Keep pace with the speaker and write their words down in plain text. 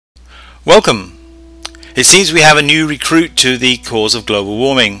Welcome! It seems we have a new recruit to the cause of global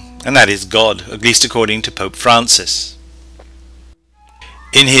warming, and that is God, at least according to Pope Francis.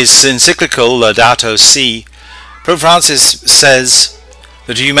 In his encyclical Laudato Si, Pope Francis says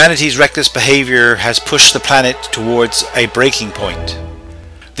that humanity's reckless behavior has pushed the planet towards a breaking point.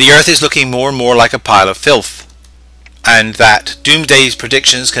 The Earth is looking more and more like a pile of filth, and that doomsday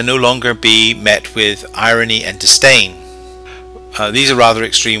predictions can no longer be met with irony and disdain. These are rather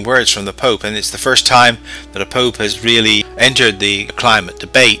extreme words from the Pope, and it's the first time that a Pope has really entered the climate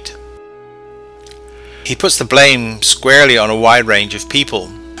debate. He puts the blame squarely on a wide range of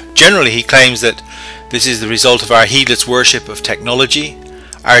people. Generally, he claims that this is the result of our heedless worship of technology,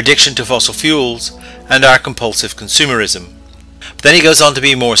 our addiction to fossil fuels, and our compulsive consumerism. But then he goes on to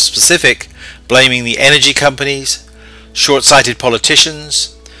be more specific, blaming the energy companies, short-sighted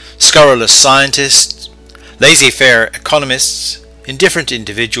politicians, scurrilous scientists, laissez-faire economists, indifferent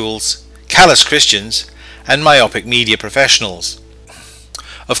individuals, callous Christians, and myopic media professionals.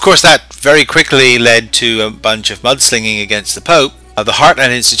 Of course, that very quickly led to a bunch of mudslinging against the Pope. The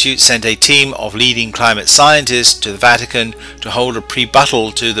Heartland Institute sent a team of leading climate scientists to the Vatican to hold a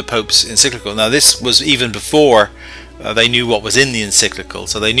rebuttal to the Pope's encyclical. Now, this was even before they knew what was in the encyclical,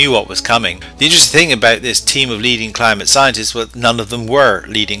 so they knew what was coming. The interesting thing about this team of leading climate scientists was none of them were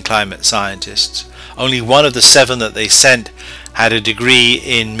leading climate scientists. Only one of the 7 that they sent had a degree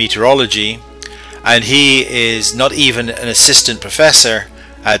in meteorology, and he is not even an assistant professor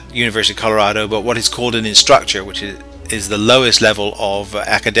at University of Colorado, but what is called an instructor, which is the lowest level of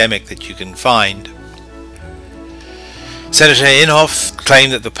academic that you can find. Senator Inhofe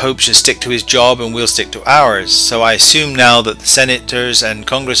claimed that the Pope should stick to his job and we'll stick to ours, so I assume now that the senators and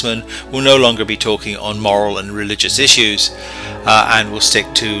congressmen will no longer be talking on moral and religious issues and will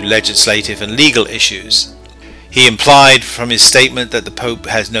stick to legislative and legal issues. He implied from his statement that the Pope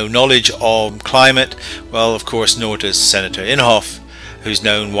has no knowledge of climate. Well, of course, nor does Senator Inhofe, who's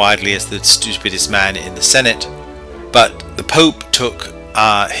known widely as the stupidest man in the Senate. But the Pope took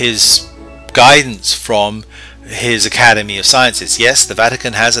his guidance from his Academy of Sciences. Yes, the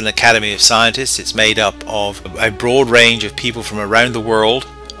Vatican has an Academy of Scientists. It's made up of a broad range of people from around the world,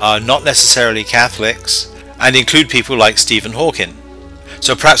 not necessarily Catholics, and include people like Stephen Hawking.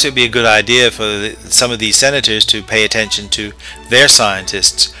 So perhaps it would be a good idea for some of these senators to pay attention to their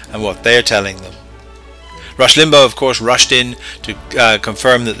scientists and what they're telling them. Rush Limbaugh, of course, rushed in to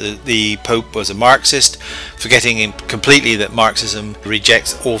confirm that the Pope was a Marxist, forgetting completely that Marxism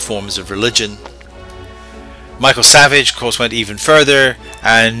rejects all forms of religion. Michael Savage, of course, went even further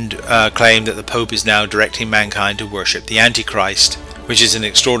and claimed that the Pope is now directing mankind to worship the Antichrist, which is an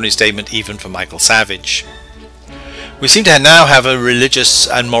extraordinary statement even for Michael Savage. We seem to now have a religious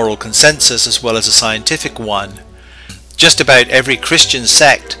and moral consensus as well as a scientific one. Just about every Christian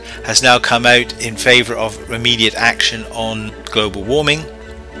sect has now come out in favour of immediate action on global warming,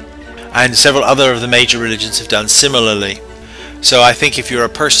 and several other of the major religions have done similarly. So I think if you're a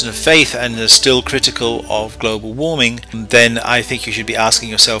person of faith and are still critical of global warming, then I think you should be asking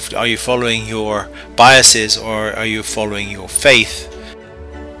yourself, are you following your biases or are you following your faith?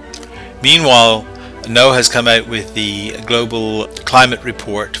 Meanwhile, NOAA has come out with the Global Climate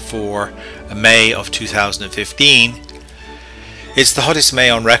Report for May of 2015. It's the hottest May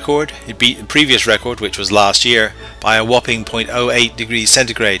on record. It beat the previous record, which was last year, by a whopping 0.08 degrees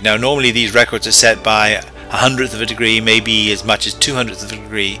centigrade. Now, normally these records are set by 1/100th of a degree, maybe as much as 2/100th of a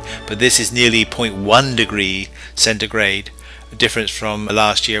degree, but this is nearly 0.1 degree centigrade, a difference from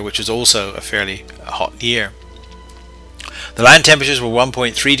last year, which was also a fairly hot year. The land temperatures were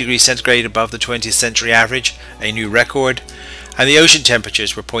 1.3 degrees centigrade above the 20th century average, a new record, and the ocean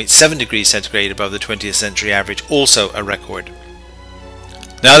temperatures were 0.7 degrees centigrade above the 20th century average, also a record.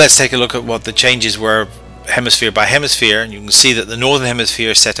 Now let's take a look at what the changes were hemisphere by hemisphere, and you can see that the northern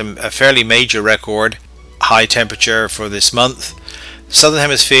hemisphere set a fairly major record, high temperature for this month. The southern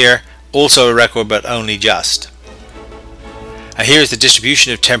hemisphere also a record, but only just. And here is the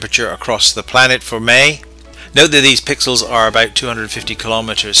distribution of temperature across the planet for May. Note that these pixels are about 250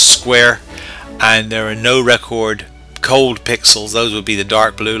 kilometers square, and there are no record cold pixels. Those would be the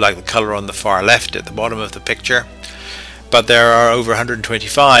dark blue, like the color on the far left at the bottom of the picture. But there are over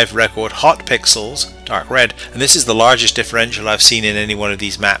 125 record hot pixels, dark red, and this is the largest differential I've seen in any one of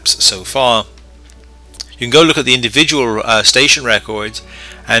these maps so far. You can go look at the individual station records,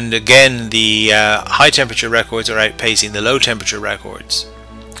 and again the high temperature records are outpacing the low temperature records.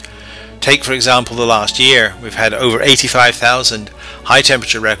 Take for example the last year. We've had over 85,000 high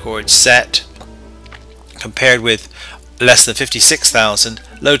temperature records set, compared with less than 56,000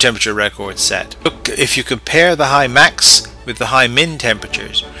 low temperature records set. Look, if you compare the high max with the high min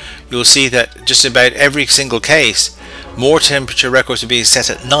temperatures, you'll see that just about every single case, more temperature records are being set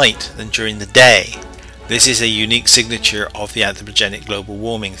at night than during the day. This is a unique signature of the anthropogenic global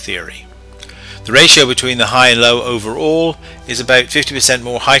warming theory. The ratio between the high and low overall is about 50%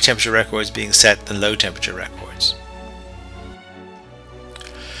 more high temperature records being set than low temperature records.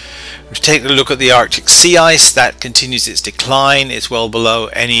 If you take a look at the Arctic sea ice, that continues its decline. It's well below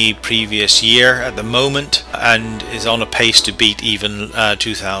any previous year at the moment and is on a pace to beat even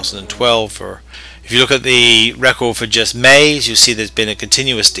 2012. If you look at the record for just May, you'll see there's been a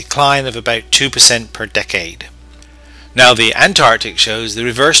continuous decline of about 2% per decade. Now the Antarctic shows the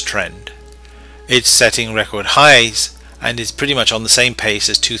reverse trend. It's setting record highs and is pretty much on the same pace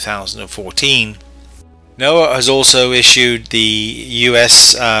as 2014. NOAA has also issued the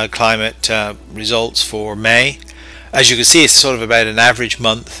US climate results for May. As you can see, it's sort of about an average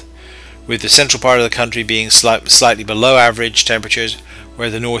month, with the central part of the country being slightly below average temperatures, where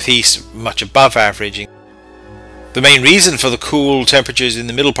the northeast much above average. The main reason for the cool temperatures in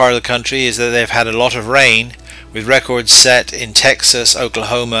the middle part of the country is that they've had a lot of rain, with records set in Texas,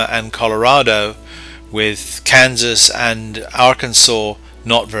 Oklahoma and Colorado, with Kansas and Arkansas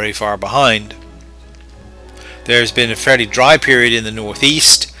not very far behind. There's been a fairly dry period in the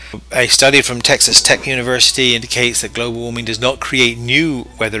northeast. A study from Texas Tech University indicates that global warming does not create new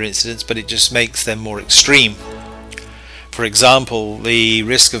weather incidents, but it just makes them more extreme. For example, the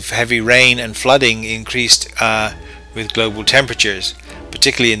risk of heavy rain and flooding increased with global temperatures,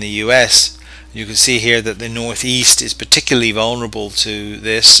 particularly in the US. You can see here that the northeast is particularly vulnerable to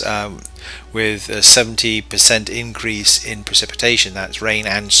this, with a 70% increase in precipitation. That's rain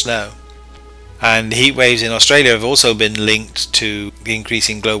and snow. And heat waves in Australia have also been linked to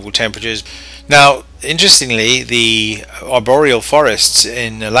increasing global temperatures. Now, interestingly, the arboreal forests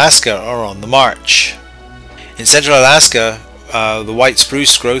in Alaska are on the march. In central Alaska, the white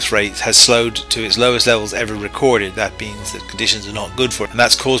spruce growth rate has slowed to its lowest levels ever recorded. That means that conditions are not good for it, and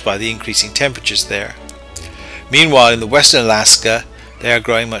that's caused by the increasing temperatures there. Meanwhile, in the western Alaska, they are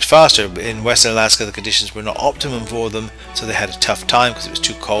growing much faster. In western Alaska, the conditions were not optimum for them, so they had a tough time because it was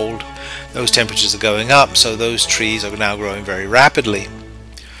too cold. Those temperatures are going up, so those trees are now growing very rapidly.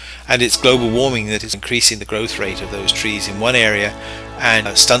 And it's global warming that is increasing the growth rate of those trees in one area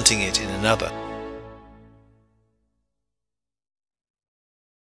and stunting it in another.